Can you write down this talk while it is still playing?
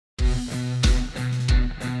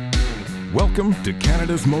Welcome to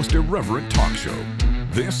Canada's most irreverent talk show.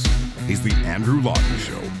 This is The Andrew Lawton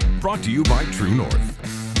Show, brought to you by True North.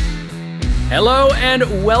 Hello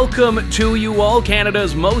and welcome to you all,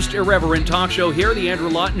 Canada's most irreverent talk show here, The Andrew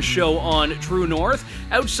Lawton Show on True North.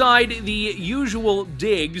 Outside the usual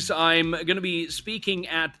digs, I'm going to be speaking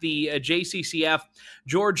at the JCCF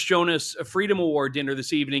George Jonas Freedom Award dinner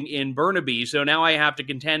this evening in Burnaby. So now I have to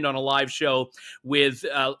contend on a live show with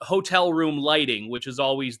hotel room lighting, which is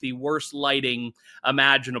always the worst lighting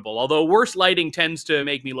imaginable. Although worst lighting tends to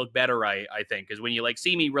make me look better, I think, because when you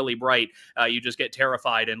see me really bright, you just get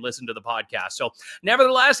terrified and listen to the podcast. So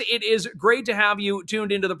nevertheless, it is great to have you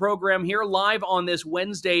tuned into the program here live on this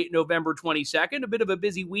Wednesday, November 22nd. A bit of a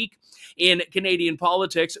busy week in Canadian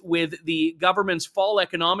politics with the government's fall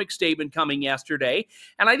economic statement coming yesterday.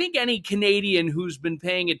 And I think any Canadian who's been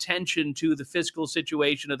paying attention to the fiscal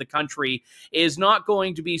situation of the country is not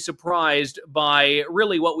going to be surprised by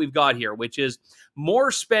really what we've got here, which is more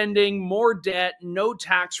spending, more debt, no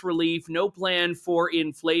tax relief, no plan for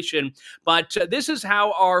inflation. But this is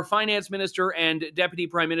how our finance minister and Deputy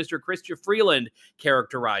Prime Minister Chrystia Freeland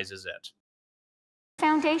characterizes it.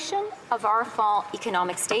 Foundation of our fall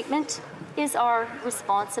economic statement is our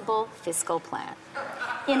responsible fiscal plan.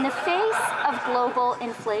 In the face of global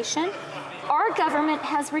inflation, our government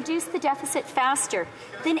has reduced the deficit faster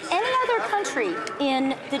than any other country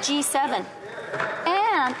in the G7.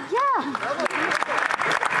 And,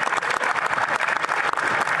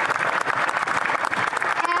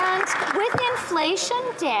 and with inflation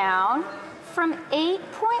down from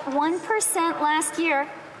 8.1% last year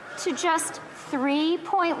to just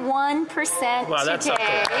 3.1% wow, that's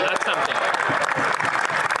today. Something. That's something.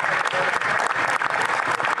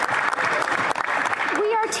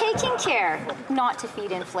 We are taking care not to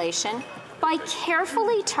feed inflation by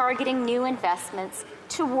carefully targeting new investments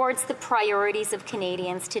towards the priorities of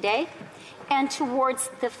Canadians today and towards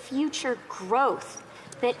the future growth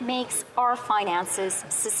that makes our finances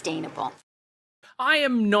sustainable. I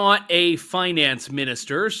am not a finance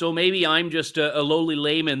minister, so maybe I'm just a lowly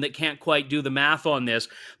layman that can't quite do the math on this.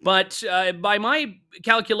 But by my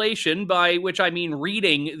calculation, by which I mean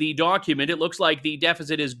reading the document, it looks like the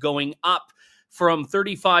deficit is going up from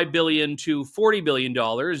 $35 billion to $40 billion.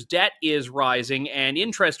 Debt is rising and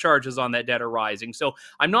interest charges on that debt are rising. So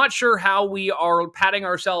I'm not sure how we are patting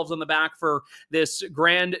ourselves on the back for this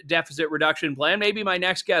grand deficit reduction plan. Maybe my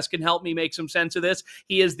next guest can help me make some sense of this.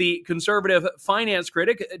 He is the Conservative finance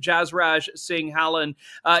critic, Jasraj Singh Hallan.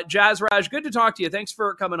 Jasraj, good to talk to you. Thanks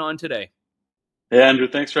for coming on today. Hey, Andrew,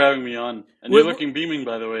 thanks for having me on. And you're looking beaming,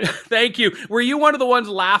 by the way. Thank you. Were you one of the ones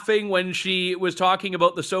laughing when she was talking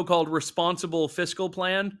about the so-called responsible fiscal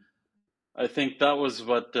plan? I think that was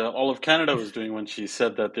what all of Canada was doing when she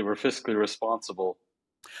said that they were fiscally responsible.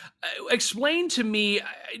 Explain to me,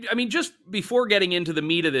 I mean, just before getting into the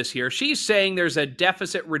meat of this here, she's saying there's a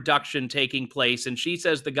deficit reduction taking place, and she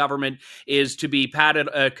says the government is to be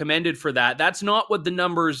commended for that. That's not what the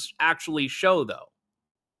numbers actually show, though.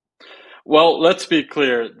 Well, let's be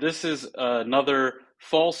clear. This is another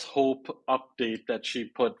false hope update that she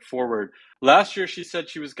put forward. Last year, she said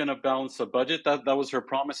she was going to balance the budget. That was her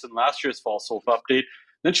promise in last year's false hope update.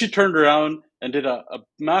 Then she turned around and did a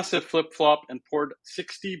massive flip-flop and poured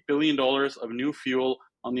 $60 billion of new fuel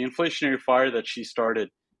on the inflationary fire that she started.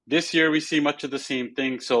 This year, we see much of the same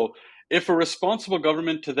thing. So if a responsible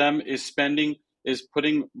government to them is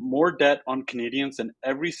putting more debt on Canadians than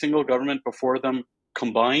every single government before them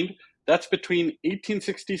combined, that's between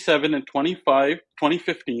 1867 and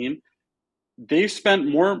 2015. They've spent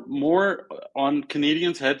more on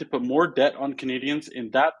Canadians, had to put more debt on Canadians in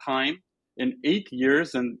that time, in 8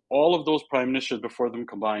 years, than all of those prime ministers before them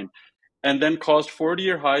combined, and then caused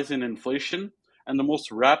 40-year highs in inflation and the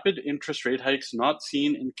most rapid interest rate hikes not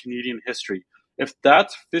seen in Canadian history. If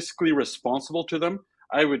that's fiscally responsible to them,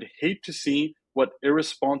 I would hate to see what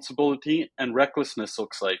irresponsibility and recklessness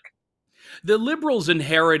looks like. The Liberals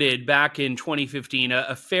inherited back in 2015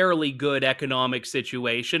 a fairly good economic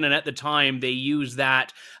situation, and at the time they used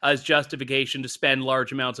that as justification to spend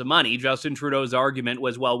large amounts of money. Justin Trudeau's argument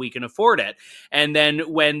was, well, we can afford it. And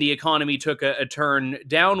then when the economy took a turn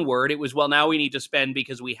downward, it was, well, now we need to spend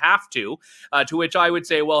because we have to which I would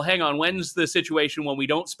say, well, hang on, when's the situation when we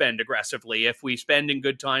don't spend aggressively, if we spend in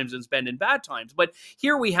good times and spend in bad times? But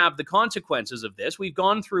here we have the consequences of this. We've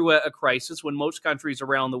gone through a crisis when most countries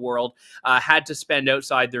around the world had to spend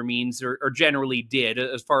outside their means, or generally did,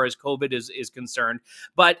 as far as COVID is concerned.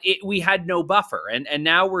 But we had no buffer. And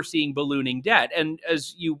now we're seeing ballooning debt. And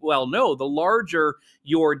as you well know, the larger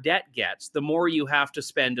your debt gets, the more you have to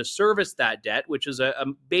spend to service that debt, which is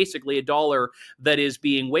basically a dollar that is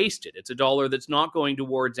being wasted. It's a dollar that's not going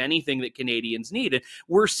towards anything that Canadians need. And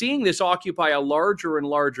we're seeing this occupy a larger and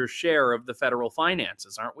larger share of the federal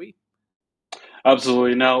finances, aren't we?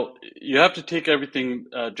 Absolutely. Now, you have to take everything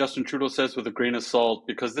Justin Trudeau says with a grain of salt,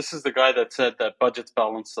 because this is the guy that said that budgets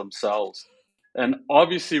balance themselves. And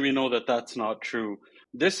obviously, we know that that's not true.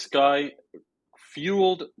 This guy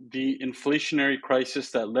fueled the inflationary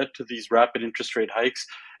crisis that led to these rapid interest rate hikes.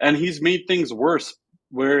 And he's made things worse,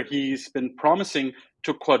 where he's been promising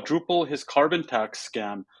to quadruple his carbon tax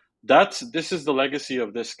scam. This is the legacy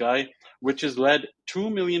of this guy, which has led 2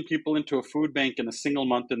 million people into a food bank in a single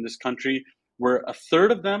month in this country, where a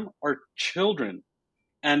third of them are children.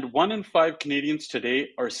 And 1 in 5 Canadians today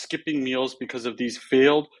are skipping meals because of these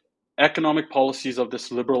failed economic policies of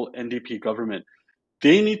this Liberal NDP government.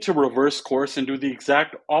 They need to reverse course and do the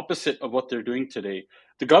exact opposite of what they're doing today.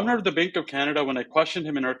 The governor of the Bank of Canada, when I questioned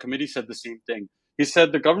him in our committee, said the same thing. He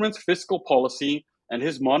said the government's fiscal policy and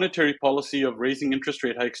his monetary policy of raising interest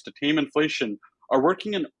rate hikes to tame inflation are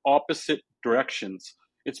working in opposite directions.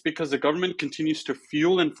 It's because the government continues to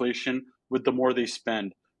fuel inflation with the more they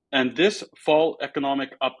spend. And this fall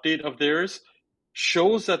economic update of theirs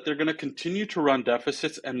shows that they're going to continue to run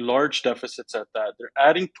deficits, and large deficits at that. They're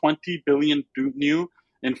adding 20 billion new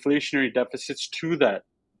inflationary deficits to that.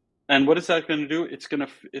 And what is that going to do? It's going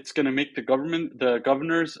to make the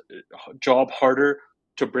governor's job harder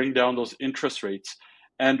to bring down those interest rates.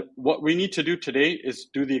 And what we need to do today is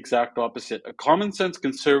do the exact opposite. A common sense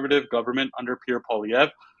conservative government under Pierre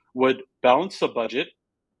Poilievre would balance the budget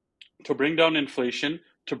to bring down inflation,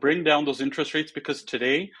 to bring down those interest rates, because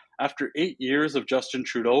today, after 8 years of Justin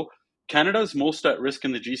Trudeau, Canada is most at risk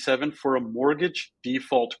in the G7 for a mortgage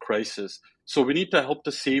default crisis. So we need to help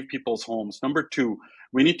to save people's homes. Number 2,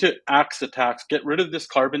 we need to axe the tax, get rid of this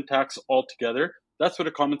carbon tax altogether. That's what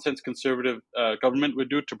a common sense conservative government would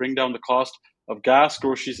do to bring down the cost of gas,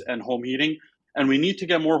 groceries, and home heating. And we need to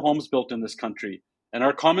get more homes built in this country. And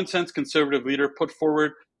our common sense conservative leader put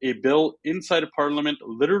forward a bill inside of Parliament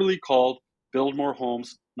literally called Build More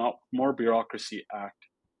Homes, Not More Bureaucracy Act.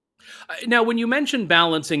 Now, when you mentioned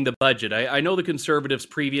balancing the budget, I know the Conservatives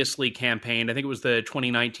previously campaigned, I think it was the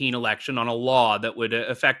 2019 election, on a law that would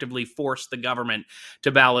effectively force the government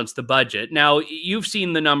to balance the budget. Now, you've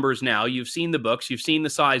seen the numbers now, you've seen the books, you've seen the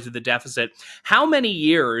size of the deficit. How many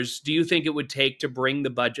years do you think it would take to bring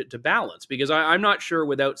the budget to balance? Because I'm not sure,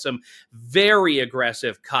 without some very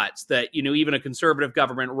aggressive cuts, that, even a Conservative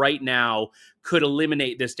government right now could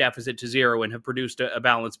eliminate this deficit to zero and have produced a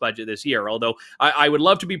balanced budget this year. Although I would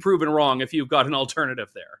love to be proven wrong if you've got an alternative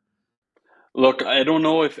there. Look, I don't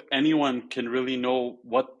know if anyone can really know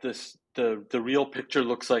what the real picture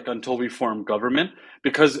looks like until we form government,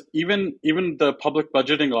 because even the public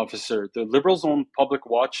budgeting officer, the Liberals' own public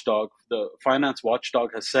watchdog, the finance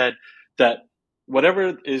watchdog, has said that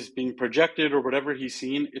whatever is being projected or whatever he's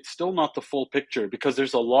seen, it's still not the full picture, because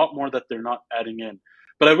there's a lot more that they're not adding in.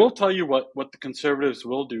 But I will tell you what the Conservatives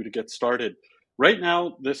will do to get started. Right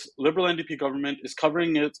now, this Liberal NDP government is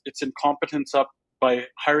covering its incompetence up by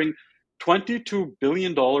hiring $22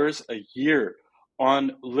 billion a year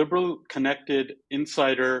on Liberal-connected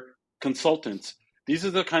insider consultants. These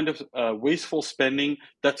are the kind of wasteful spending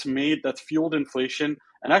that's fueled inflation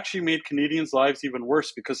and actually made Canadians' lives even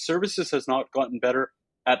worse, because services has not gotten better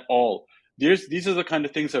at all. These are the kind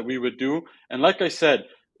of things that we would do. And like I said,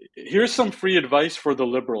 here's some free advice for the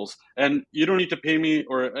Liberals, and you don't need to pay me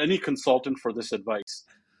or any consultant for this advice.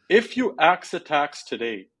 If you axe the tax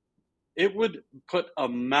today, it would put a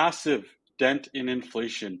massive dent in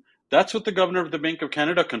inflation. That's what the governor of the Bank of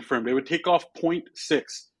Canada confirmed. It would take off 0.6,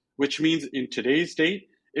 which means in today's date,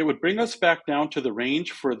 it would bring us back down to the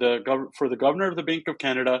range for the governor of the Bank of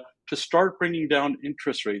Canada to start bringing down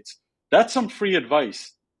interest rates. That's some free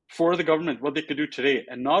advice for the government, what they could do today.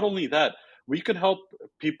 And not only that, we could help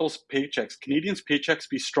people's paychecks, Canadians' paychecks,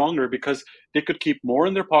 be stronger, because they could keep more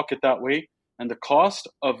in their pocket that way. And the cost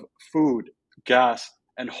of food, gas,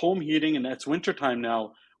 and home heating, and it's wintertime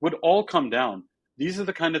now, would all come down. These are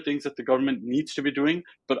the kind of things that the government needs to be doing.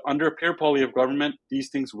 But under a Pierre Poilievre government, these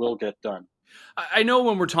things will get done. I know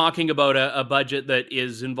when we're talking about a budget that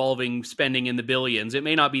is involving spending in the billions, it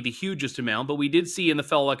may not be the hugest amount, but we did see in the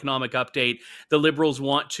fall economic update, the Liberals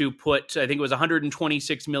want to put, I think it was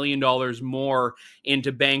 $126 million more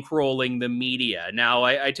into bankrolling the media. Now,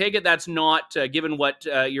 I take it that's not, given what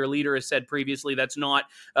your leader has said previously, that's not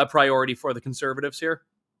a priority for the Conservatives here?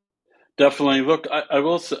 Definitely. Look, I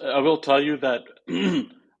will tell you that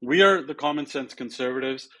we are the common sense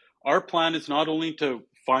conservatives. Our plan is not only to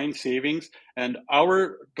find savings, and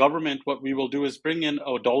our government, what we will do is bring in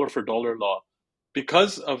a dollar for dollar law.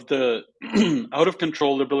 Because of the out of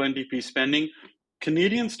control liberal NDP spending,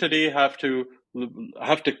 Canadians today have to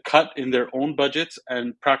cut in their own budgets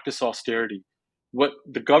and practice austerity. What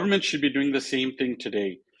the government should be doing the same thing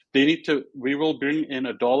today. We will bring in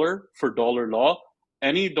a dollar for dollar law.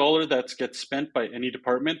 Any dollar that gets spent by any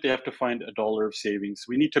department, they have to find a dollar of savings.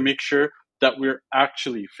 We need to make sure that we're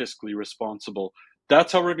actually fiscally responsible.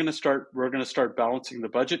 That's how we're going to start. We're going to start balancing the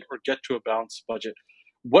budget or get to a balanced budget.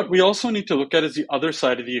 What we also need to look at is the other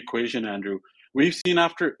side of the equation, Andrew. We've seen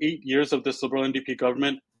after 8 years of this Liberal NDP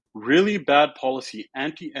government, really bad policy,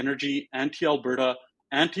 anti-energy, anti-Alberta,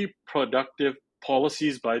 anti-productive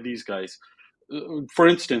policies by these guys. For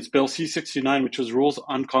instance, Bill C-69, which was rules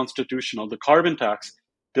unconstitutional, the carbon tax,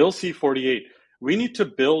 Bill C-48. We need to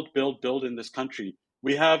build in this country.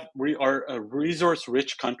 We are a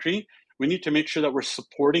resource-rich country. We need to make sure that we're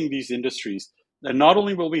supporting these industries. And not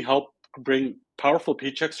only will we help bring powerful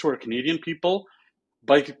paychecks to our Canadian people,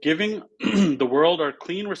 by giving the world our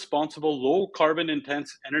clean, responsible, low carbon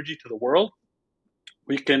intense energy to the world,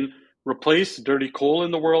 we can replace dirty coal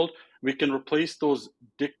in the world. We can replace those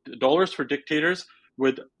dollars for dictators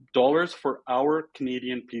with dollars for our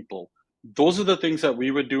Canadian people. Those are the things that we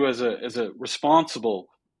would do as a responsible,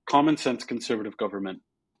 common sense conservative government.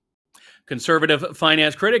 Conservative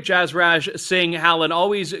finance critic Jasraj Singh Hallan.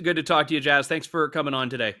 Always good to talk to you, Jazz. Thanks for coming on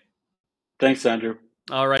today. Thanks, Andrew.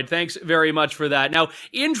 All right, thanks very much for that. Now,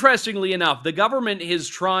 interestingly enough, the government is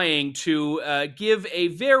trying to give a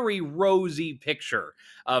very rosy picture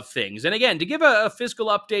of things. And again, to give a fiscal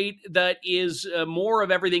update that is more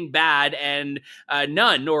of everything bad and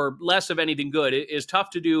none or less of anything good is tough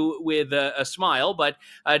to do with a smile. But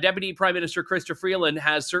Deputy Prime Minister Chrystia Freeland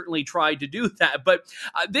has certainly tried to do that. But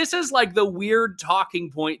this is like the weird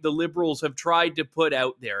talking point the Liberals have tried to put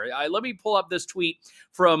out there. Let me pull up this tweet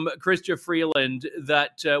from Chrystia Freeland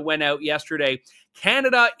that went out yesterday.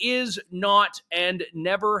 Canada is not and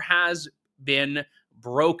never has been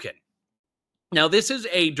broken. Now, this is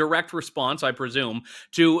a direct response, I presume,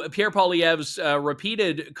 to Pierre Poilievre's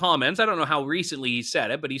repeated comments. I don't know how recently he said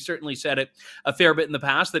it, but he certainly said it a fair bit in the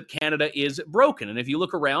past, that Canada is broken. And if you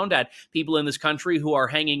look around at people in this country who are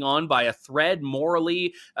hanging on by a thread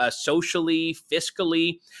morally, socially,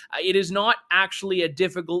 fiscally, it is not actually a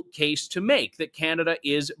difficult case to make that Canada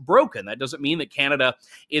is broken. That doesn't mean that Canada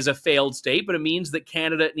is a failed state, but it means that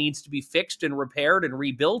Canada needs to be fixed and repaired and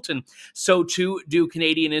rebuilt, and so too do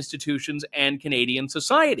Canadian institutions and Canadian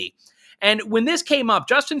society. And when this came up,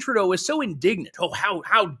 Justin Trudeau was so indignant. Oh,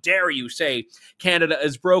 how dare you say Canada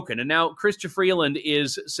is broken? And now Chrystia Freeland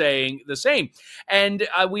is saying the same. And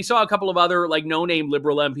we saw a couple of other like no-name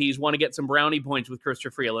Liberal MPs want to get some brownie points with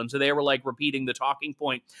Chrystia Freeland. So they were like repeating the talking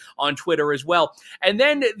point on Twitter as well. And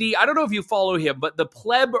then I don't know if you follow him, but the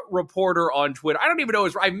pleb reporter on Twitter,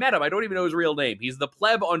 I met him. I don't even know his real name. He's the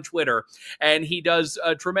pleb on Twitter. And he does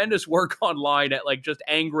tremendous work online at like just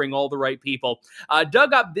angering all the right people.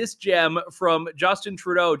 Dug up this gem from Justin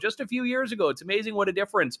Trudeau just a few years ago. It's amazing what a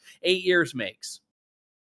difference 8 years makes.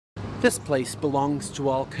 This place belongs to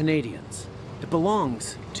all Canadians. It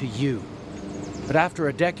belongs to you. But after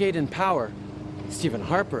a decade in power, Stephen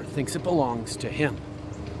Harper thinks it belongs to him.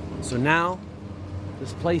 So now,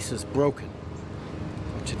 this place is broken.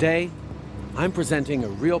 Today, I'm presenting a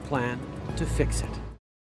real plan to fix it.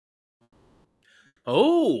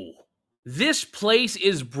 Oh, this place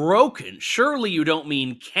is broken. Surely you don't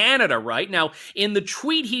mean Canada, right? Now, in the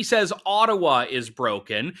tweet, he says Ottawa is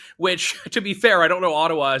broken, which, to be fair, I don't know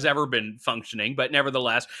Ottawa has ever been functioning, but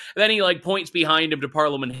nevertheless. Then he points behind him to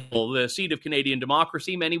Parliament Hill, the seat of Canadian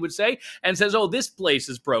democracy, many would say, and says, oh, this place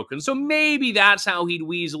is broken. So maybe that's how he'd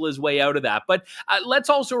weasel his way out of that. But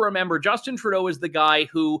let's also remember, Justin Trudeau is the guy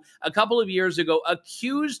who, a couple of years ago,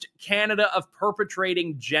 accused Canada of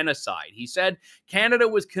perpetrating genocide. He said Canada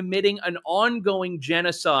was committing an ongoing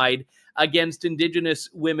genocide against Indigenous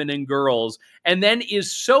women and girls, and then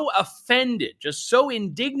is so offended, just so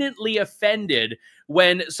indignantly offended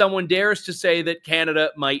when someone dares to say that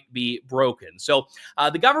Canada might be broken. So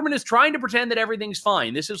the government is trying to pretend that everything's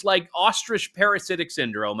fine. This is like ostrich parasitic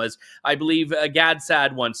syndrome, as I believe Gad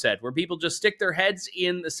Saad once said, where people just stick their heads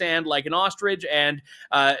in the sand like an ostrich and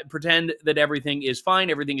pretend that everything is fine,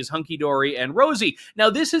 everything is hunky-dory and rosy. Now,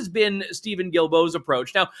 this has been Stephen Guilbeault's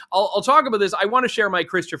approach. Now, I'll talk about this. I want to share my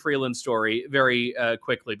Chrystia Freeland story very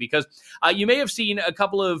quickly, because you may have seen a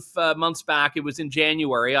couple of months back, it was in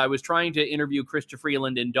January, I was trying to interview Chrystia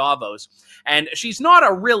Freeland in Davos, and she's not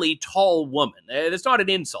a really tall woman. It's not an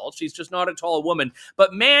insult. She's just not a tall woman.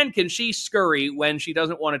 But man, can she scurry when she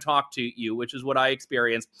doesn't want to talk to you, which is what I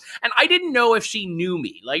experienced. And I didn't know if she knew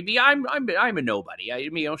me. Like me, I'm a nobody.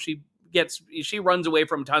 She runs away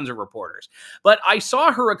from tons of reporters. But I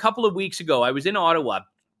saw her a couple of weeks ago. I was in Ottawa.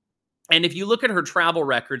 And if you look at her travel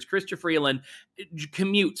records, Chrystia Freeland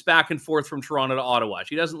commutes back and forth from Toronto to Ottawa.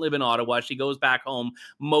 She doesn't live in Ottawa. She goes back home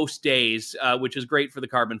most days, which is great for the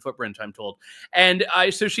carbon footprint, I'm told. And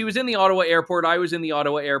so she was in the Ottawa airport. I was in the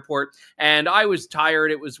Ottawa airport, and I was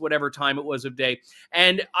tired. It was whatever time it was of day.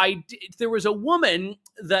 And there was a woman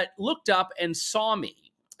that looked up and saw me,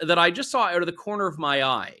 that I just saw out of the corner of my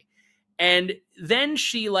eye. And then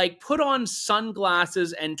she put on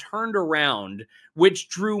sunglasses and turned around, which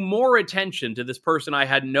drew more attention to this person I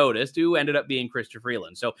hadn't noticed, who ended up being Chrystia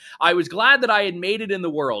Freeland. So I was glad that I had made it in the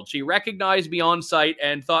world. She recognized me on sight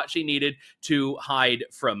and thought she needed to hide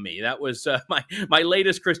from me. That was my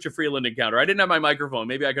latest Chrystia Freeland encounter. I didn't have my microphone.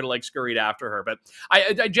 Maybe I could have scurried after her. But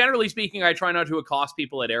I generally speaking, I try not to accost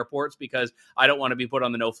people at airports, because I don't want to be put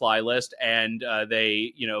on the no-fly list. And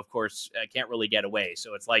they, of course, can't really get away.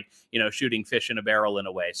 So it's like, shooting fish in a barrel in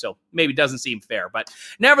a way. So maybe it doesn't seem fair. But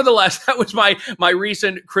nevertheless, that was my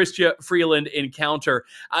recent Chrystia Freeland encounter.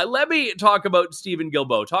 Let me talk about Stephen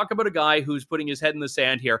Guilbeault. Talk about a guy who's putting his head in the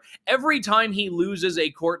sand here. Every time he loses a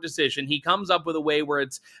court decision, he comes up with a way where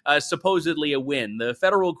it's supposedly a win. The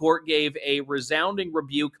federal court gave a resounding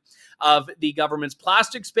rebuke of the government's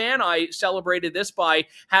plastics ban. I celebrated this by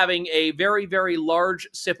having a very, very large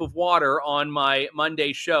sip of water on my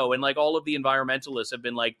Monday show. And all of the environmentalists have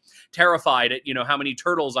been terrified at, how many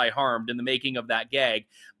turtles I harmed in the making of that gag.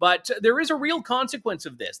 But there is a real consequence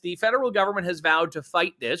of this. The federal government has vowed to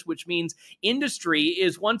fight this, which means industry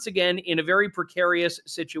is once again in a very precarious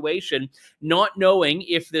situation, not knowing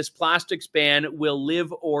if this plastics ban will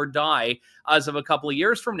live or die as of a couple of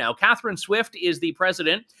years from now. Catherine Swift is the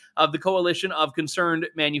president of the Coalition of Concerned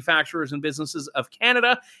Manufacturers and Businesses of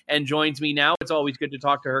Canada and joins me now. It's always good to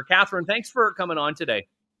talk to her. Catherine, thanks for coming on today.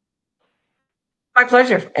 My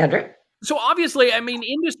pleasure, Andrew. So obviously,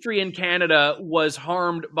 industry in Canada was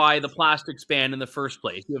harmed by the plastics ban in the first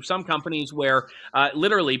place. You have some companies where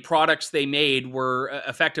literally products they made were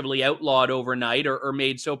effectively outlawed overnight or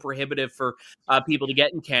made so prohibitive for people to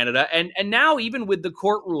get in Canada. And now, even with the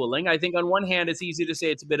court ruling, I think on one hand, it's easy to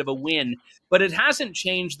say it's a bit of a win, but it hasn't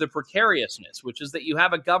changed the precariousness, which is that you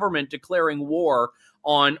have a government declaring war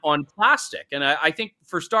on plastic. And I think,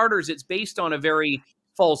 for starters, it's based on a very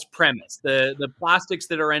false premise. The plastics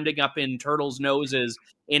that are ending up in turtles' noses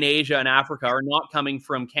in Asia and Africa are not coming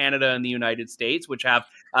from Canada and the United States, which have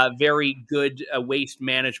very good waste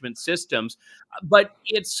management systems. But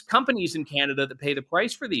it's companies in Canada that pay the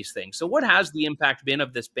price for these things. So what has the impact been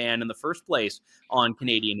of this ban in the first place on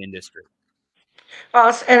Canadian industry? Well,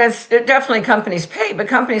 it's definitely companies pay, but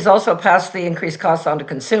companies also pass the increased costs on to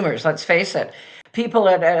consumers. Let's face it. People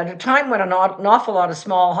at a time when an awful lot of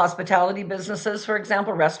small hospitality businesses, for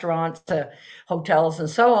example, restaurants, hotels, and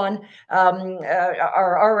so on,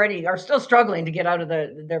 are still struggling to get out of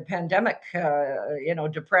their pandemic,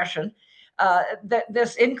 depression.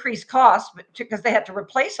 This increased cost, because they had to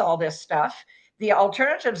replace all this stuff. The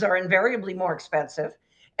alternatives are invariably more expensive,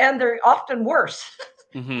 and they're often worse.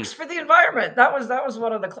 Mm-hmm. For the environment. That was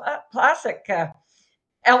one of the classic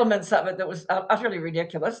elements of it that was utterly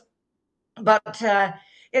ridiculous. But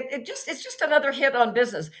it's just another hit on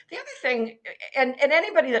business. The other thing, and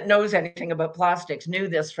anybody that knows anything about plastics knew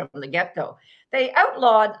this from the get-go. They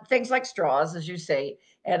outlawed things like straws, as you say,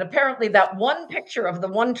 and apparently that one picture of the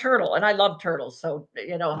one turtle, and I love turtles, so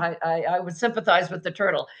I would sympathize with the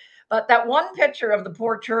turtle, but that one picture of the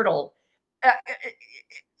poor turtle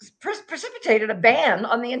precipitated a ban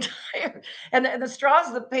on the entire, and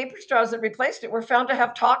the paper straws that replaced it were found to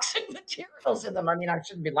have toxic materials in them. I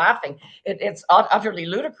shouldn't be laughing. It's utterly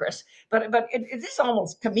ludicrous, but it is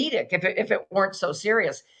almost comedic if it weren't so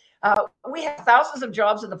serious. We have thousands of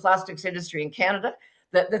jobs in the plastics industry in Canada.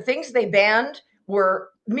 The things they banned were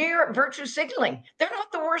mere virtue signaling. They're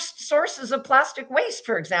not the worst sources of plastic waste,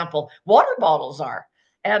 for example. Water bottles are.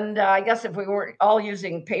 And I guess if we weren't all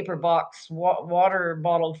using paper box water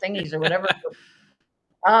bottle thingies or whatever,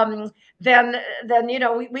 then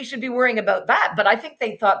we should be worrying about that. But I think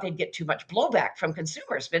they thought they'd get too much blowback from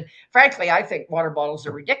consumers. But frankly, I think water bottles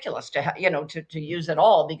are ridiculous to use at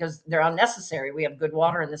all, because they're unnecessary. We have good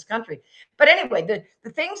water in this country. But anyway,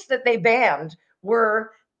 the things that they banned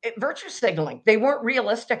were virtue signaling. They weren't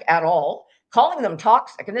realistic at all. calling them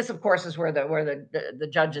toxic. And this, of course, is where the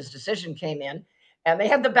judge's decision came in. And they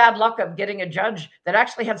had the bad luck of getting a judge that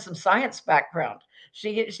actually had some science background.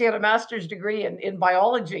 She had a master's degree in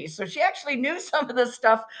biology, so she actually knew some of this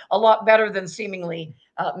stuff a lot better than seemingly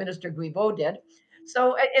Minister Guilbeault did.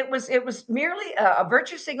 So it was merely a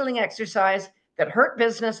virtue signaling exercise that hurt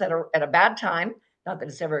business at a bad time. Not that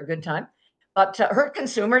it's ever a good time, but hurt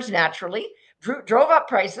consumers naturally, drove up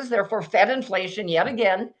prices, therefore fed inflation yet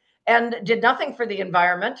again, and did nothing for the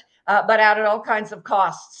environment, but added all kinds of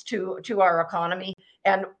costs to our economy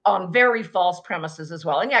and on very false premises as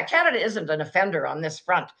well. And yeah, Canada isn't an offender on this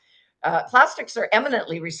front. Plastics are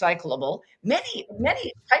eminently recyclable.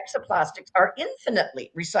 Many types of plastics are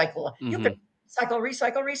infinitely recyclable. You Mm-hmm. could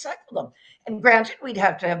recycle them. And granted, we'd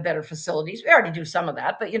have to have better facilities. We already do some of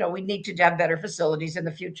that, but we need to have better facilities in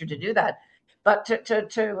the future to do that. But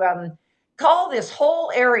to call this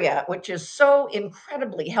whole area, which is so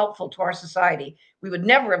incredibly helpful to our society, we would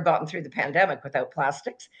never have gotten through the pandemic without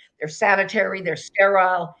plastics. They're sanitary, they're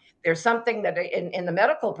sterile. There's something that in the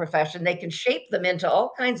medical profession, they can shape them into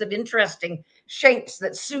all kinds of interesting shapes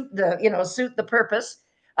that suit the purpose.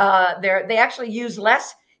 They actually use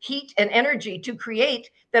less heat and energy to create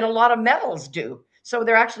than a lot of metals do. So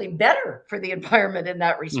they're actually better for the environment in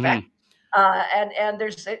that respect. Mm-hmm. And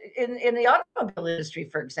there's in the automobile industry,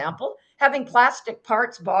 for example, having plastic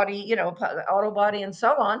parts, body, auto body, and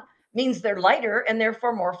so on, means they're lighter and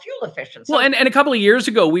therefore more fuel efficient. Well, and a couple of years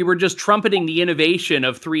ago, we were just trumpeting the innovation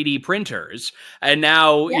of 3D printers, and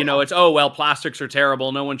now Yeah. it's, oh well, plastics are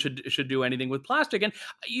terrible. No one should do anything with plastic. And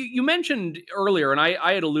you mentioned earlier, and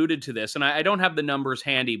I had alluded to this, and I don't have the numbers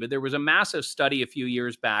handy, but there was a massive study a few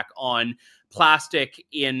years back on plastic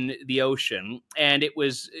in the ocean, and it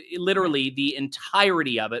was literally the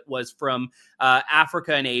entirety of it was from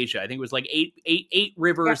Africa and Asia. I think it was like eight Yeah.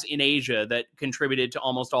 rivers in Asia that contributed to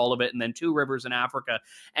almost all of it, and then 2 rivers in Africa.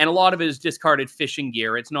 And a lot of it is discarded fishing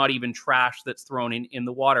gear. It's not even trash that's thrown in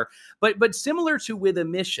the water. But similar to with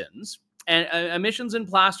emissions, and emissions and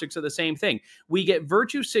plastics are the same thing. We get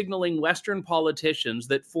virtue signaling Western politicians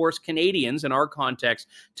that force Canadians, in our context,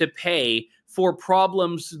 to pay for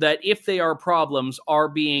problems that, if they are problems, are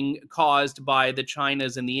being caused by the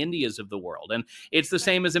Chinas and the Indias of the world. And it's the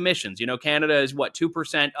same as emissions. Canada is what,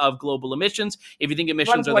 2% of global emissions. If you think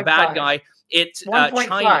emissions are the bad 1.5. guy, it's China.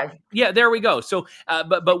 1.5. Yeah, there we go. So,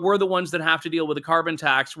 but we're the ones that have to deal with the carbon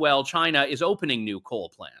tax. Well, China is opening new coal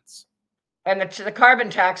plants. And the carbon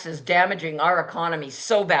tax is damaging our economy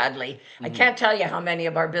so badly. I Mm-hmm. can't tell you how many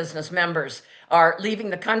of our business members are leaving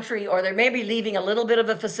the country, or they're maybe leaving a little bit of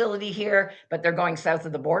a facility here, but they're going south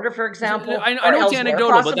of the border, for example, I or know it's elsewhere, anecdotal,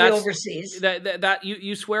 but possibly that's overseas. that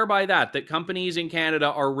you swear by that companies in Canada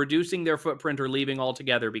are reducing their footprint or leaving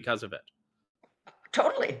altogether because of it.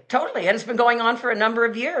 Totally, totally. And it's been going on for a number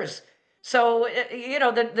of years. So,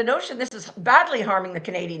 the notion this is badly harming the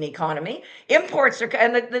Canadian economy. Imports are,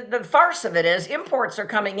 and the farce of it is imports are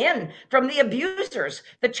coming in from the abusers,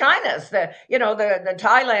 the Chinas, the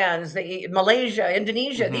Thailands, the Malaysia,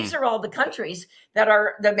 Indonesia. Mm-hmm. These are all the countries that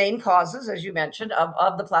are the main causes, as you mentioned,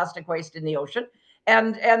 of the plastic waste in the ocean.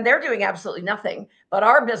 And they're doing absolutely nothing. But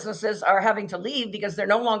our businesses are having to leave because they're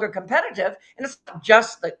no longer competitive. And it's not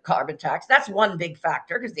just the carbon tax. That's one big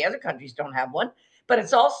factor, because the other countries don't have one. But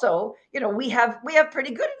it's also, we have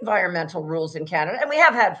pretty good environmental rules in Canada, and we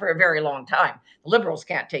have had for a very long time. The Liberals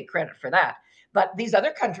can't take credit for that. But these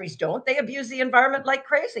other countries don't. They abuse the environment like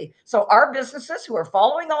crazy. So our businesses, who are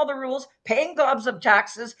following all the rules, paying gobs of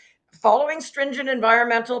taxes, following stringent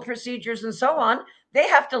environmental procedures and so on, they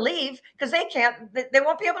have to leave because they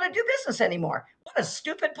won't be able to do business anymore. What a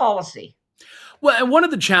stupid policy. Well, and one of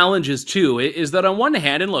the challenges, too, is that on one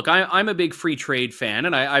hand, and look, I'm a big free trade fan,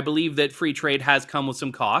 and I believe that free trade has come with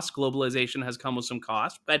some costs. Globalization has come with some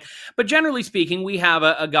costs. But generally speaking, we have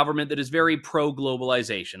a government that is very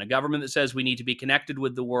pro-globalization, a government that says we need to be connected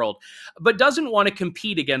with the world, but doesn't want to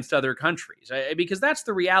compete against other countries, because that's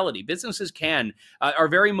the reality. Businesses are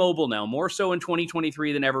very mobile now, more so in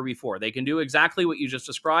 2023 than ever before. They can do exactly what you just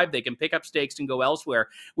described. They can pick up stakes and go elsewhere,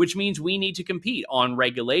 which means we need to compete on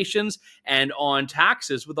regulations and on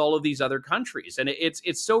taxes with all of these other countries. And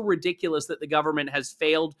it's so ridiculous that the government has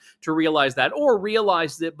failed to realize that, or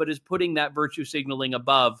realized it, but is putting that virtue signaling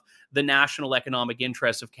above the national economic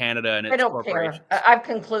interests of Canada and its They don't corporations. care. I've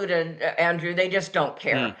concluded, Andrew, they just don't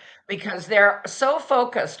care, because they're so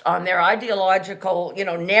focused on their ideological,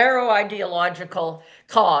 narrow ideological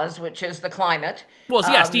cause, which is the climate, Well,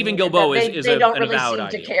 yeah, Stephen that Guilbeault is they don't an really avowed seem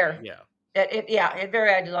to ideologue. care. Yeah.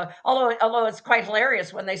 Very ideological. Although it's quite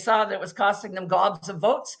hilarious when they saw that it was costing them gobs of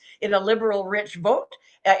votes in a liberal-rich vote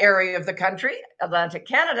area of the country, Atlantic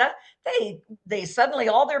Canada. They suddenly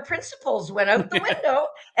all their principles went out the window,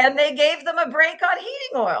 and they gave them a break on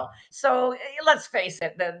heating oil. So let's face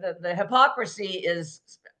it, the hypocrisy is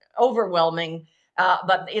overwhelming.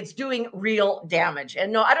 But it's doing real damage.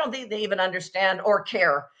 And no, I don't think they even understand or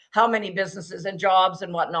care how many businesses and jobs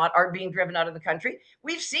and whatnot are being driven out of the country.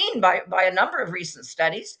 We've seen by a number of recent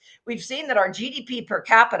studies, we've seen that our GDP per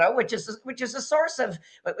capita, which is a source of,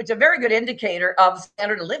 which is a very good indicator of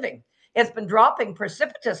standard of living, has been dropping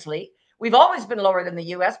precipitously. We've always been lower than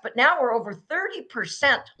the US, but now we're over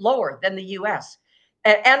 30% lower than the US.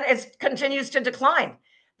 And it continues to decline.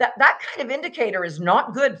 That kind of indicator is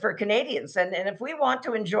not good for Canadians. And if we want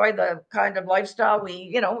to enjoy the kind of lifestyle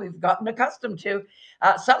we've gotten accustomed to,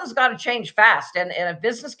 something's got to change fast. And if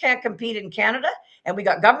business can't compete in Canada, and we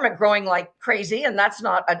got government growing like crazy, and that's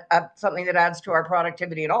not something that adds to our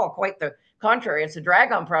productivity at all. Quite the contrary, it's a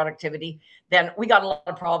drag on productivity. Then we got a lot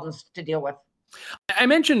of problems to deal with. I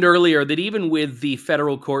mentioned earlier that even with the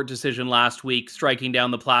federal court decision last week striking down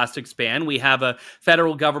the plastics ban, we have a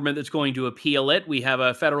federal government that's going to appeal it. We have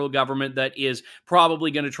a federal government that is probably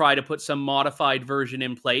going to try to put some modified version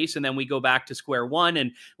in place, and then we go back to square one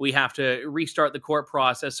and we have to restart the court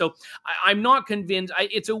process. So I'm not convinced.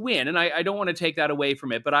 It's a win, and I don't want to take that away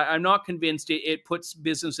from it, but I'm not convinced it puts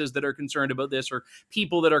businesses that are concerned about this or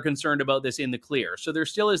people that are concerned about this in the clear. So there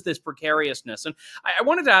still is this precariousness. And I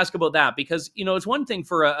wanted to ask about that because, it's one thing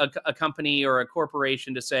for a company or a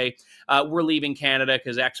corporation to say, we're leaving Canada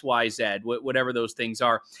because X, Y, Z, whatever those things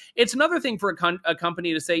are. It's another thing for a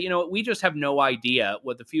company to say, we just have no idea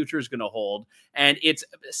what the future is going to hold, and it's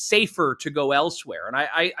safer to go elsewhere. And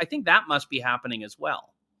I think that must be happening as well.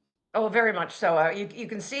 Oh, very much so. You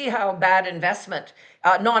can see how bad investment,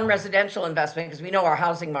 non-residential investment, because we know our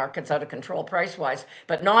housing market's out of control price-wise,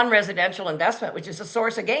 but non-residential investment, which is a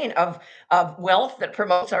source again of wealth that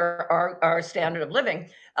promotes our standard of living,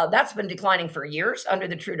 that's been declining for years under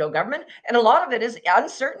the Trudeau government, and a lot of it is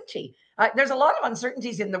uncertainty. There's a lot of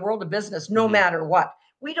uncertainties in the world of business, no matter what.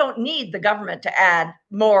 We don't need the government to add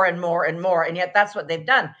more and more and more, and yet that's what they've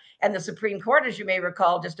done. And the Supreme Court, as you may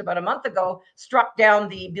recall, just about a month ago, struck down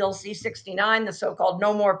the Bill C-69, the so-called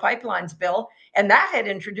No More Pipelines bill, and that had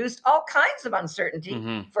introduced all kinds of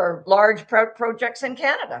uncertainty for large projects in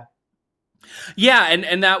Canada. Yeah,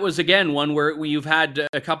 and that was, again, one where you've had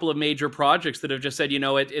a couple of major projects that have just said,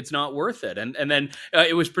 it's not worth it. And then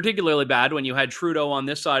it was particularly bad when you had Trudeau on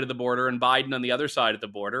this side of the border and Biden on the other side of the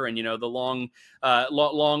border. And, the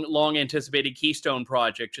long anticipated Keystone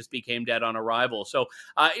project just became dead on arrival. So,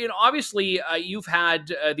 obviously, you've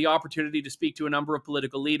had the opportunity to speak to a number of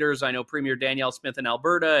political leaders. I know Premier Danielle Smith in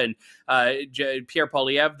Alberta and Pierre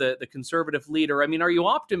Poilievre, the Conservative leader. I mean, are you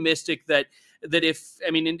optimistic that if,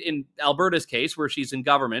 in Alberta's case, where she's in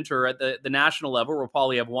government, or at the national level where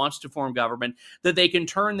Poilievre wants to form government, that they can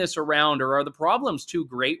turn this around? Or are the problems too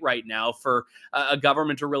great right now for a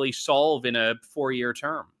government to really solve in a 4-year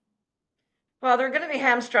term? Well, they're going to be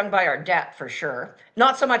hamstrung by our debt for sure.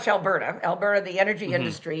 Not so much Alberta. Alberta, the energy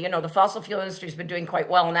industry, the fossil fuel industry has been doing quite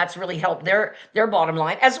well, and that's really helped their bottom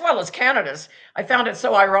line, as well as Canada's. I found it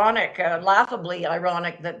so ironic, laughably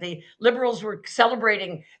ironic, that the Liberals were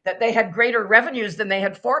celebrating that they had greater revenues than they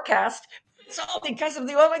had forecast. It's all because of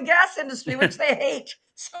the oil and gas industry, which they hate.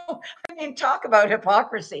 So, talk about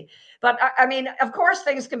hypocrisy. But of course,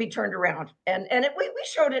 things can be turned around, and we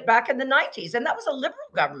showed it back in the 90s, and that was a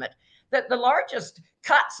Liberal government. That the largest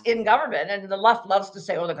cuts in government, and the left loves to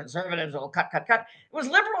say, "Oh, the Conservatives will cut." It was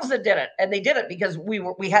Liberals that did it, and they did it because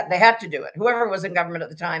they had to do it. Whoever was in government at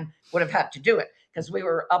the time would have had to do it because we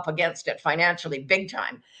were up against it financially, big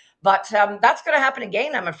time. But that's going to happen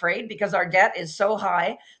again, I'm afraid, because our debt is so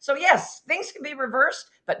high. So yes, things can be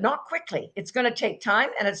reversed, but not quickly. It's going to take time,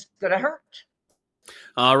 and it's going to hurt.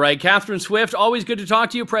 All right, Catherine Swift, always good to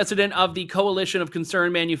talk to you, president of the Coalition of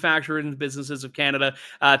Concerned Manufacturers and Businesses of Canada.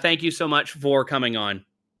 Thank you so much for coming on.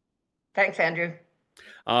 Thanks, Andrew.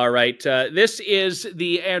 All right. This is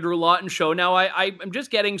the Andrew Lawton Show. Now, I'm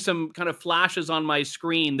just getting some kind of flashes on my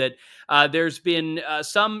screen that there's been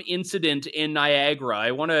some incident in Niagara.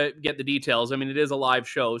 I want to get the details. It is a live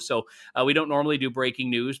show, so we don't normally do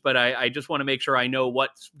breaking news, but I just want to make sure I know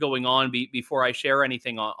what's going on before I share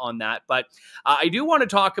anything on that. But I do want to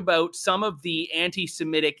talk about some of the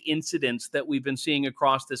anti-Semitic incidents that we've been seeing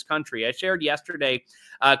across this country. I shared yesterday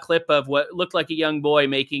a clip of what looked like a young boy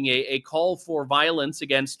making a call for violence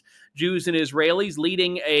against Jews and Israelis,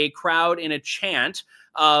 leading a crowd in a chant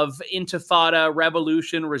of intifada,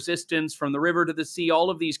 revolution, resistance, from the river to the sea, all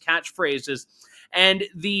of these catchphrases. And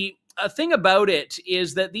the a thing about it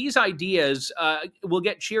is that these ideas will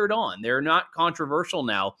get cheered on. They're not controversial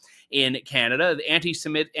now in Canada.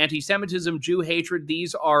 Anti-Semitism, Jew hatred,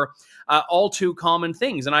 these are all too common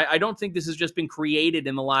things. And I don't think this has just been created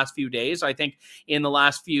in the last few days. I think in the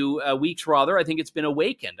last few weeks, rather, I think it's been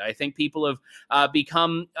awakened. I think people have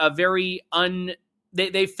become very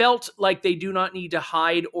they felt like they do not need to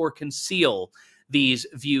hide or conceal these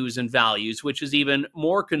views and values, which is even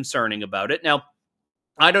more concerning about it. Now,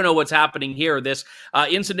 I don't know what's happening here. This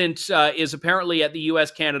incident is apparently at the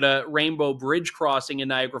US-Canada Rainbow Bridge crossing in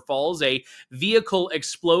Niagara Falls, a vehicle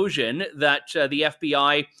explosion that the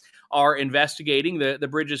FBI are investigating. The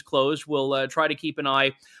bridge is closed. We'll try to keep an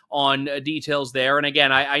eye on details there. And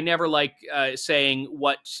again, I never like saying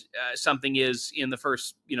what something is in the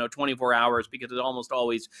first 24 hours, because it almost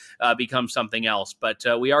always becomes something else. But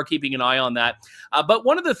we are keeping an eye on that. But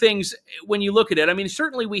one of the things, when you look at it, I mean,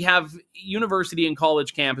 certainly we have university and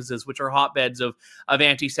college campuses, which are hotbeds of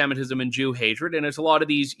anti-Semitism and Jew hatred. And it's a lot of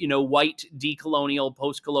these, white decolonial,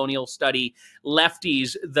 post-colonial study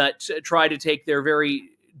lefties that try to take their very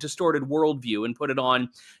distorted worldview and put it on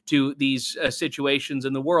to these situations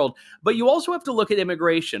in the world. But you also have to look at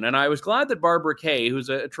immigration. And I was glad that Barbara Kay, who's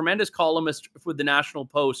a tremendous columnist for the National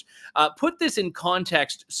Post, put this in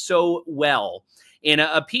context so well in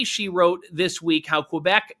a piece she wrote this week, how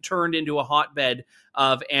Quebec turned into a hotbed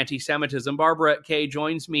of anti-Semitism. Barbara Kay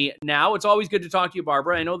joins me now. It's always good to talk to you,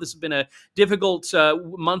 Barbara. I know this has been a difficult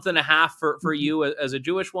month and a half for you as a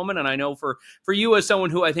Jewish woman, and I know for you as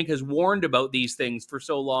someone who I think has warned about these things for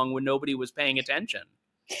so long when nobody was paying attention.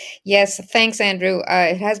 Yes, thanks, Andrew.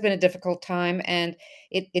 It has been a difficult time, and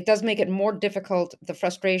it does make it more difficult, the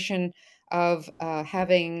frustration of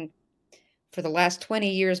having, for the last 20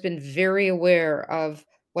 years, been very aware of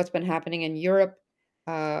what's been happening in Europe,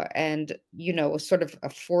 and sort of a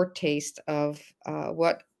foretaste of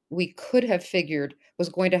what we could have figured was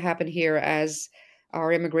going to happen here as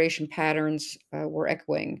our immigration patterns were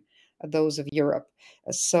echoing those of Europe.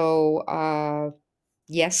 So,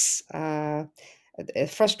 yes,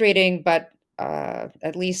 frustrating, but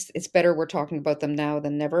at least it's better we're talking about them now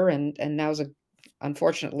than never, and now's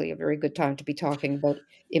unfortunately a very good time to be talking about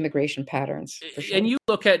immigration patterns, for sure. And you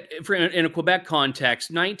look at, in a Quebec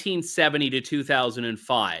context, 1970 to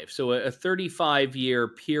 2005, so a 35-year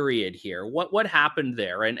period here. What happened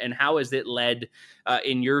there, and how has it led,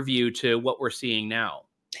 in your view, to what we're seeing now?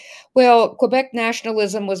 Well, Quebec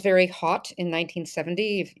nationalism was very hot in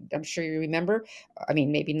 1970. I'm sure you remember. I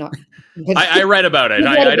mean, maybe not. I read about it. You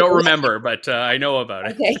read I don't about it. remember, but I know about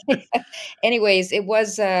it. Okay. Anyways, it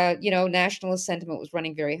was, nationalist sentiment was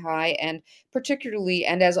running very high, and particularly,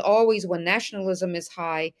 and as always, when nationalism is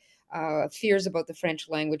high, fears about the French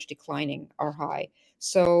language declining are high.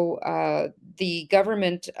 So the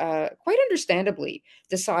government, quite understandably,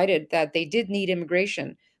 decided that they did need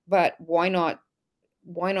immigration, but why not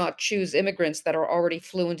choose immigrants that are already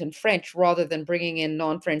fluent in French rather than bringing in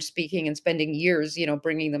non-French speaking and spending years,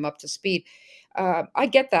 bringing them up to speed? I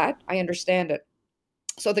get that. I understand it.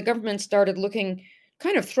 So the government started looking,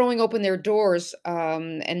 kind of throwing open their doors,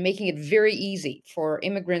 and making it very easy for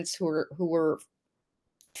immigrants who were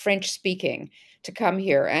French speaking to come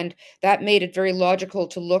here, and that made it very logical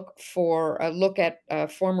to look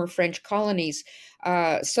at former French colonies.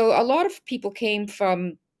 So a lot of people came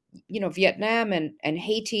from, Vietnam and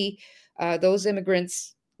Haiti. Those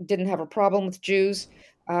immigrants didn't have a problem with Jews,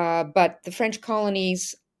 but the French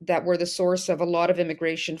colonies that were the source of a lot of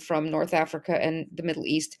immigration from North Africa and the Middle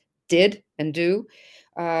East did and do.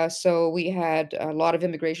 So we had a lot of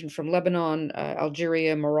immigration from Lebanon,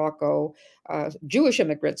 Algeria, Morocco, Jewish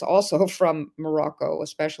immigrants also from Morocco,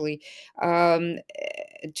 especially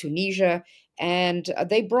Tunisia, and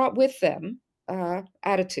they brought with them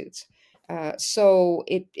attitudes. So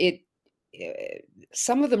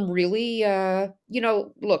some of them really,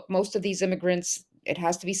 look, most of these immigrants, it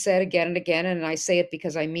has to be said again and again, and I say it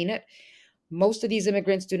because I mean it. Most of these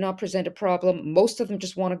immigrants do not present a problem. Most of them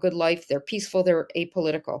just want a good life. They're peaceful, they're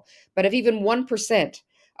apolitical. But if even 1%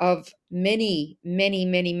 of many, many,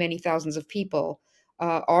 many, many thousands of people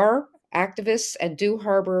are activists and do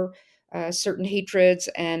harbor certain hatreds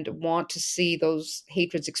and want to see those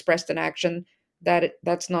hatreds expressed in action,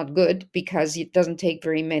 that's not good, because it doesn't take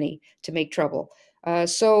very many to make trouble.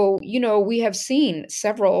 So, we have seen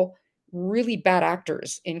several really bad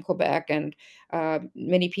actors in Quebec, and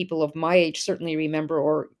many people of my age certainly remember,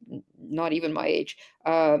 or not even my age,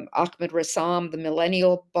 Ahmed Rassam, the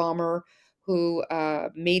millennial bomber, who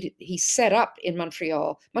he set up in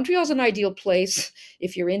Montreal. Montreal's an ideal place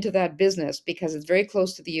if you're into that business, because it's very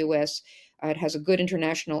close to the U.S. It has a good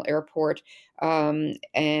international airport.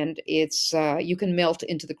 and it's you can melt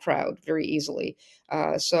into the crowd very easily.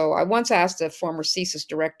 So I once asked a former CSIS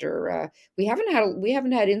director, we haven't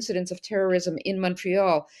had incidents of terrorism in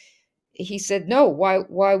Montreal. He said, no,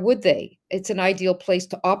 why would they? It's an ideal place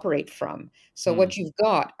to operate from. So Hmm. what you've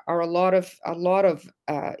got are a lot of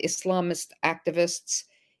Islamist activists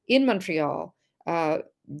in Montreal, uh,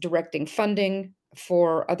 directing funding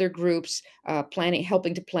for other groups, planning,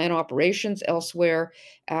 helping to plan operations elsewhere,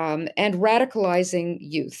 and radicalizing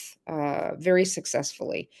youth very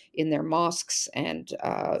successful in their mosques and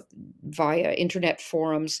via internet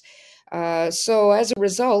forums. So as a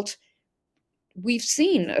result, we've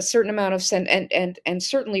seen a certain amount of and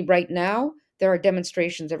certainly right now there are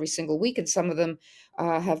demonstrations every single week, and some of them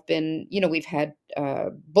have been, we've had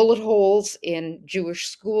bullet holes in Jewish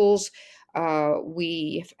schools.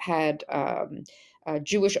 We've had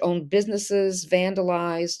Jewish owned businesses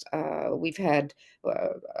vandalized. We've had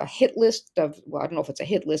a hit list of, well, I don't know if it's a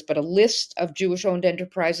hit list, but a list of Jewish owned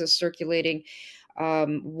enterprises circulating.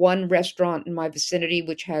 One restaurant in my vicinity,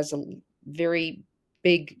 which has a very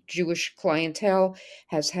big Jewish clientele,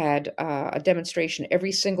 has had a demonstration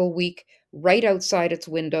every single week right outside its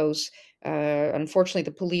windows. Unfortunately,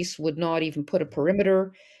 the police would not even put a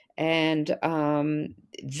perimeter, and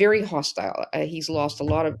very hostile. He's lost a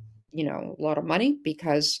lot of money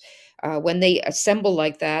because when they assemble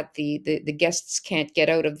like that, the guests can't get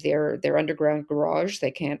out of their underground garage.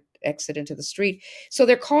 They can't exit into the street, so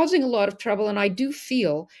they're causing a lot of trouble. And I do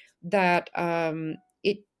feel that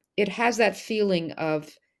it has that feeling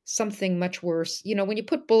of something much worse. When you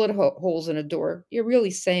put bullet holes in a door, you're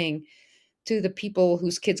really saying to the people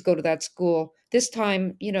whose kids go to that school, this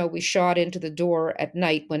time, we shot into the door at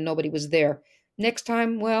night when nobody was there. Next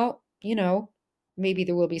time, well, maybe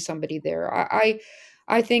there will be somebody there.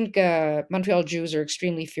 I think Montreal Jews are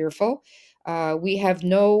extremely fearful. We have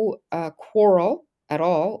no quarrel at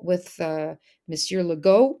all with Monsieur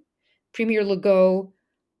Legault. Premier Legault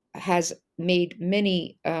has made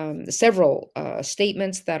several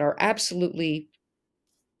statements that are absolutely,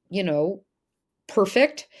 you know,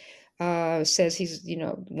 perfect. Says he's,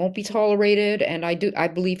 won't be tolerated, and I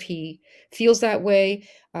believe he feels that way.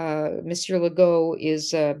 Monsieur Legault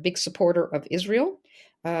is a big supporter of Israel.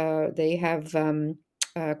 They have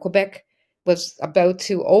Quebec was about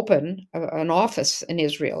to open an office in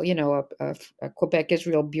Israel, a Quebec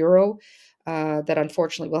Israel bureau. That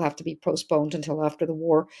unfortunately will have to be postponed until after the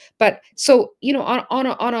war. But so, on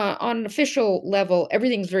an official level,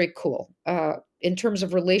 everything's very cool. In terms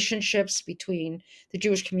of relationships between the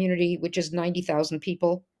Jewish community, which is 90,000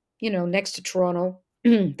 people, next to Toronto,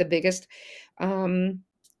 the biggest. Um,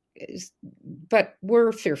 but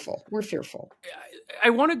we're fearful. We're fearful. I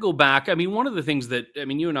want to go back. I mean, one of the things that, I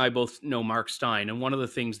mean, you and I both know Mark Stein, and one of the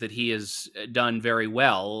things that he has done very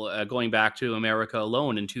well, going back to America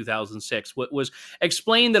Alone in 2006, was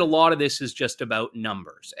explain that a lot of this is just about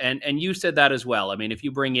numbers. And you said that as well. I mean, if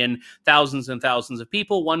you bring in thousands and thousands of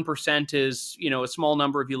people, 1% is, a small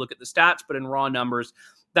number if you look at the stats, but in raw numbers,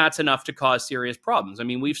 that's enough to cause serious problems. I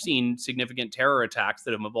mean, we've seen significant terror attacks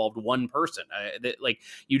that have involved one person. Like,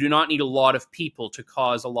 you do not need a lot of people to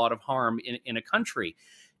cause a lot of harm in a country.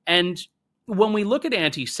 And when we look at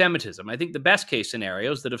anti-Semitism, I think the best case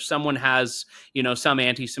scenario is that if someone has, some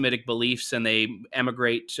anti-Semitic beliefs and they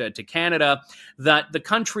emigrate to Canada, that the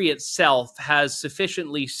country itself has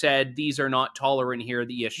sufficiently said these are not tolerant here,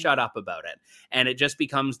 that you shut up about it. And it just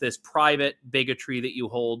becomes this private bigotry that you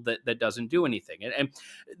hold that doesn't do anything. And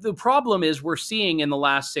the problem is we're seeing in the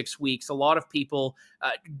last 6 weeks a lot of people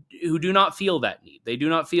who do not feel that need. They do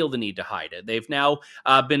not feel the need to hide it. They've now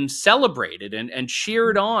been celebrated and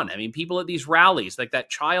cheered on. I mean, people at these rallies, like that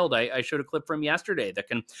child I showed a clip from yesterday that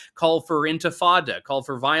can call for intifada, call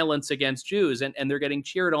for violence against Jews, and they're getting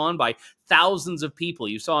cheered on by thousands of people.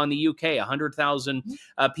 You saw in the UK, 100,000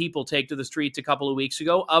 people take to the streets a couple of weeks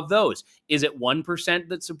ago. Of those, is it 1%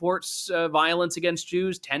 that supports violence against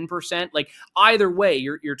Jews, 10%? Like, either way,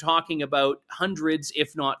 you're talking about hundreds,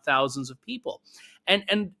 if not thousands of people.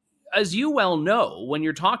 And as you well know, when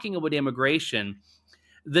you're talking about immigration,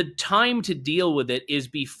 the time to deal with it is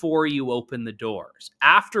before you open the doors.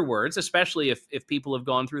 Afterwards, especially if people have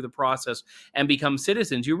gone through the process and become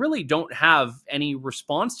citizens, you really don't have any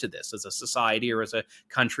response to this as a society or as a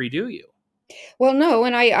country, do you? Well, no,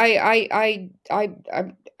 and I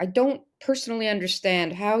don't personally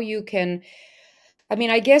understand how you can. I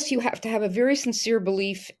mean, I guess you have to have a very sincere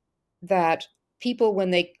belief that people,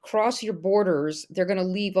 when they cross your borders, they're going to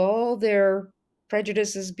leave all their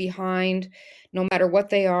prejudices behind, no matter what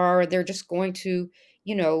they are. They're just going to,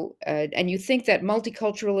 and you think that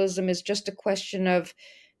multiculturalism is just a question of,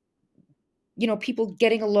 people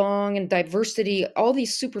getting along and diversity, all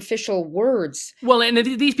these superficial words. Well, and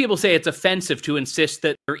these people say it's offensive to insist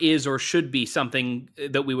that there is or should be something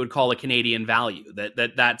that we would call a Canadian value,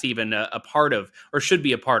 that's even a part of, or should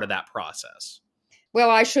be a part of that process. Well,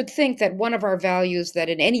 I should think that one of our values that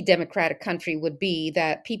in any democratic country would be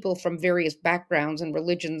that people from various backgrounds and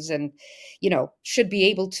religions and, should be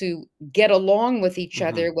able to get along with each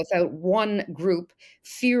other without one group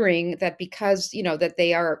fearing that because, that they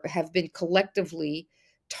have been collectively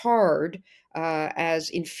tarred as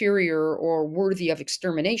inferior or worthy of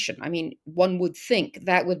extermination. I mean, one would think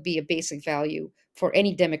that would be a basic value for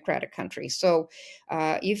any democratic country. So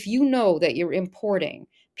if you know that you're importing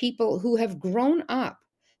people who have grown up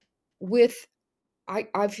with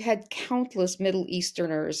I've had countless Middle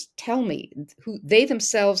Easterners tell me who they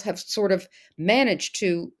themselves have sort of managed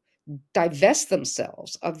to divest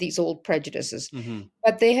themselves of these old prejudices.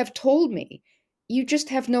 But they have told me, you just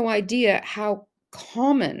have no idea how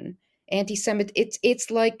common anti-Semitic it's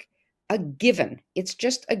like a given. It's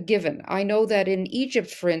just a given. I know that in Egypt,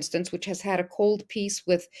 for instance, which has had a cold peace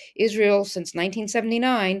with Israel since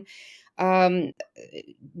 1979, um,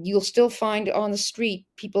 you'll still find on the street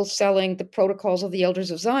people selling the Protocols of the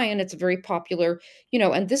Elders of Zion. It's a very popular,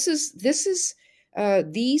 and this is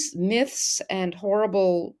these myths and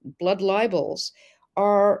horrible blood libels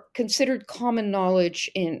are considered common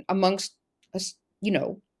knowledge in amongst us,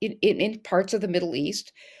 in parts of the Middle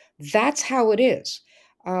East. That's how it is.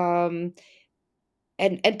 And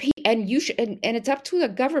you should, and it's up to the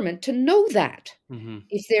government to know that.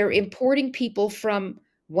 If they're importing people from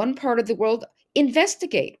one part of the world,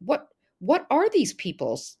 investigate what are these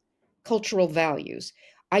people's cultural values.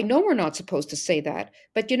 I know we're not supposed to say that,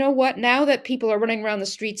 but you know what? Now that people are running around the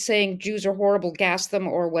streets saying Jews are horrible, gas them,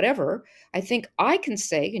 or whatever, I think I can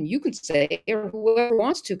say, and you can say, or whoever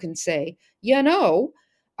wants to can say, not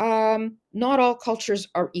all cultures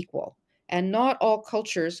are equal, and not all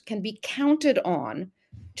cultures can be counted on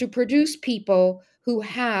to produce people who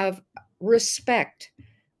have respect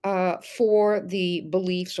for the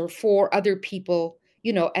beliefs or for other people,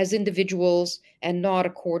 as individuals and not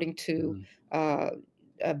according to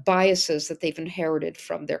biases that they've inherited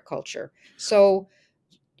from their culture. So,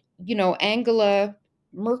 Angela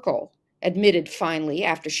Merkel admitted finally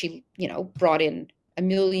after she, brought in 1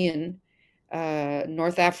 million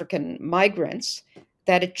North African migrants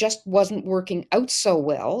that it just wasn't working out so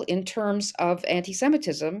well in terms of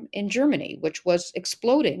anti-Semitism in Germany, which was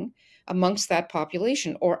exploding amongst that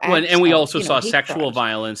population, or acts and we of, also saw hate sexual crimes,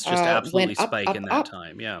 violence just absolutely went up, spike up, in that up.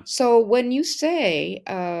 time. Yeah. So when you say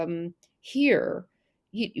here,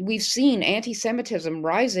 we've seen anti-Semitism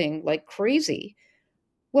rising like crazy,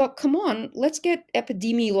 well, come on, let's get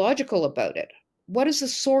epidemiological about it. What is the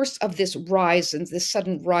source of this rise and this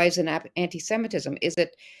sudden rise in anti-Semitism? Is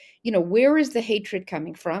it, where is the hatred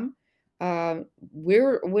coming from?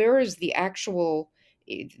 Where is the actual,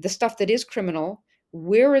 the stuff that is criminal?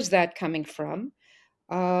 Where is that coming from?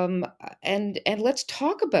 And let's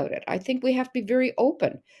talk about it. I think we have to be very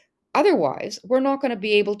open. Otherwise, we're not going to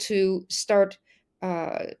be able to start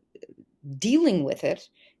uh, dealing with it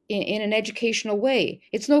in an educational way.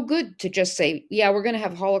 It's no good to just say, yeah, we're going to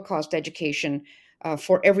have Holocaust education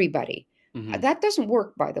for everybody. That doesn't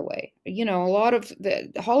work, by the way. A lot of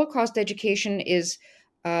the Holocaust education is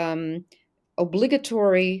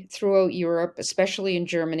obligatory throughout Europe, especially in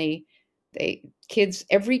Germany.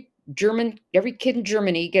 Every kid in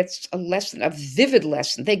Germany gets a lesson, a vivid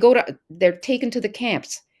lesson. They're taken to the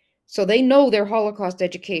camps. So they know their Holocaust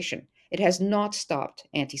education. It has not stopped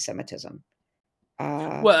anti-Semitism.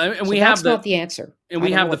 Well, and So we that's have not the answer. and I we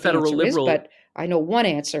don't know have the what the federal answer is, liberal. but I know one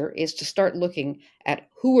answer is to start looking at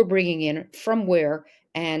who we're bringing in, from where,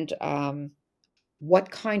 and what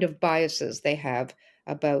kind of biases they have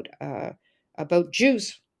about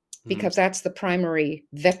Jews, because that's the primary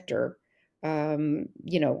vector,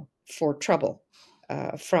 for trouble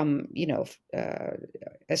from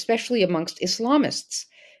especially amongst Islamists.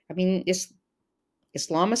 I mean,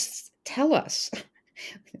 Islamists tell us.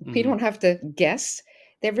 We don't have to guess.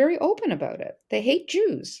 They're very open about it. They hate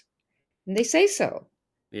Jews, and they say so.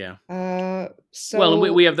 Yeah. So Well,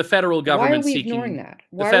 we have the federal why are government we ignoring seeking that?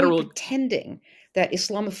 the Why are we federal. pretending that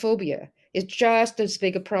Islamophobia is just as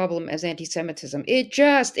big a problem as anti-Semitism? It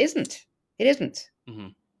just isn't. It isn't.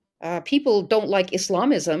 People don't like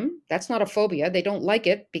Islamism. That's not a phobia. They don't like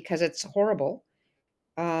it because it's horrible.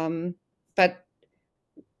 But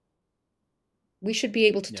we should be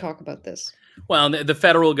able to talk about this. Well, the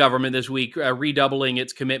federal government this week redoubling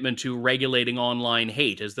its commitment to regulating online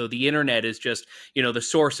hate, as though the internet is just, the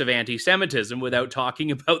source of anti-Semitism, without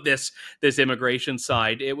talking about this immigration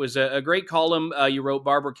side. It was a great column you wrote,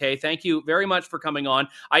 Barbara Kay. Thank you very much for coming on.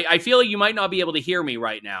 I feel like you might not be able to hear me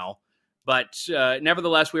right now, but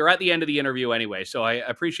nevertheless, we are at the end of the interview anyway, so I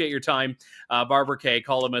appreciate your time. Barbara Kay,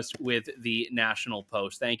 columnist with the National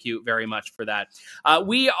Post. Thank you very much for that.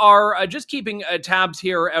 We are just keeping tabs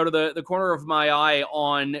here out of the corner of my eye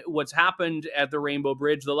on what's happened at the Rainbow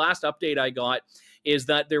Bridge. The last update I got is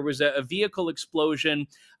that there was a vehicle explosion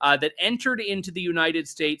that entered into the United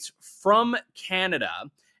States from Canada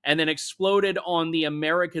and then exploded on the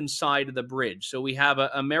American side of the bridge. So we have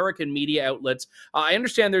American media outlets. I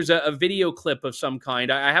understand there's a video clip of some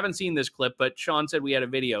kind. I haven't seen this clip, but Sean said we had a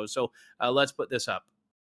video. So let's put this up.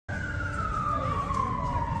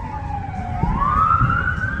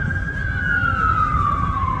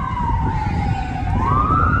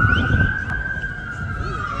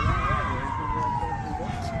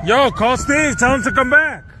 Yo, call Steve. Tell him to come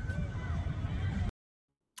back.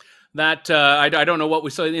 That I don't know what we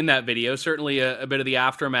saw in that video. Certainly a bit of the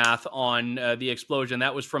aftermath on the explosion.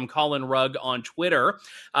 That was from Colin Rugg on Twitter.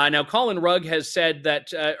 Now, Colin Rugg has said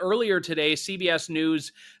that earlier today, CBS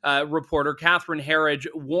News reporter Catherine Herridge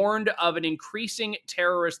warned of an increasing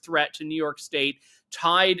terrorist threat to New York State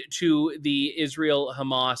tied to the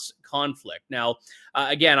Israel-Hamas conflict. Now,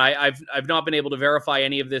 again, I've not been able to verify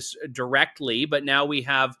any of this directly, but now we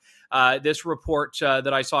have this report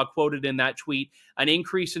that I saw quoted in that tweet. An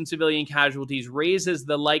increase in civilian casualties raises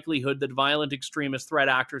the likelihood that violent extremist threat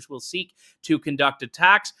actors will seek to conduct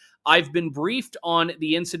attacks. I've been briefed on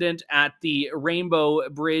the incident at the Rainbow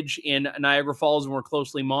Bridge in Niagara Falls, and we're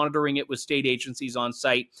closely monitoring it with state agencies on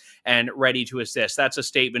site and ready to assist. That's a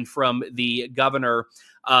statement from the governor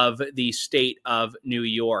of the state of New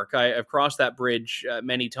York. I've crossed that bridge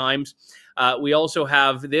many times. We also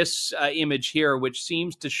have this image here, which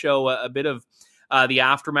seems to show a bit of the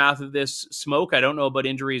aftermath of this smoke. I don't know about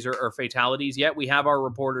injuries or fatalities yet. We have our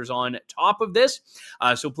reporters on top of this.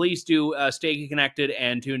 So please do stay connected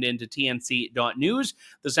and tuned in to tnc.news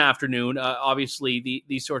this afternoon. Obviously,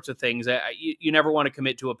 these sorts of things, you never want to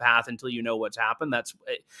commit to a path until you know what's happened. That's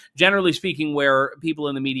generally speaking where people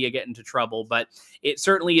in the media get into trouble. But it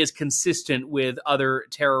certainly is consistent with other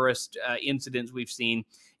terrorist incidents we've seen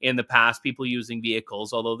in the past, people using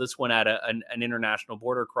vehicles, although this one at an international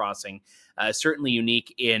border crossing, certainly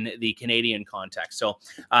unique in the Canadian context. So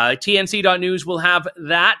tnc.news will have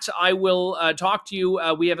that. I will talk to you.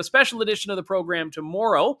 We have a special edition of the program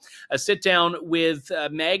tomorrow, a sit down with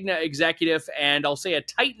Magna executive and I'll say a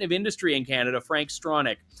titan of industry in Canada, Frank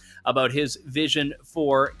Stronach, about his vision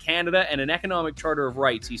for Canada and an economic charter of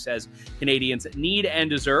rights he says Canadians need and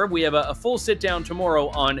deserve. We have a full sit down tomorrow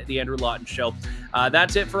on The Andrew Lawton Show.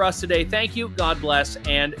 That's it for us today. Thank you, God bless,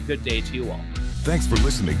 and good day to you all. Thanks for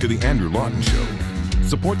listening to The Andrew Lawton Show.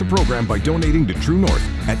 Support the program by donating to True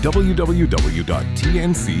North at www.tnc.news.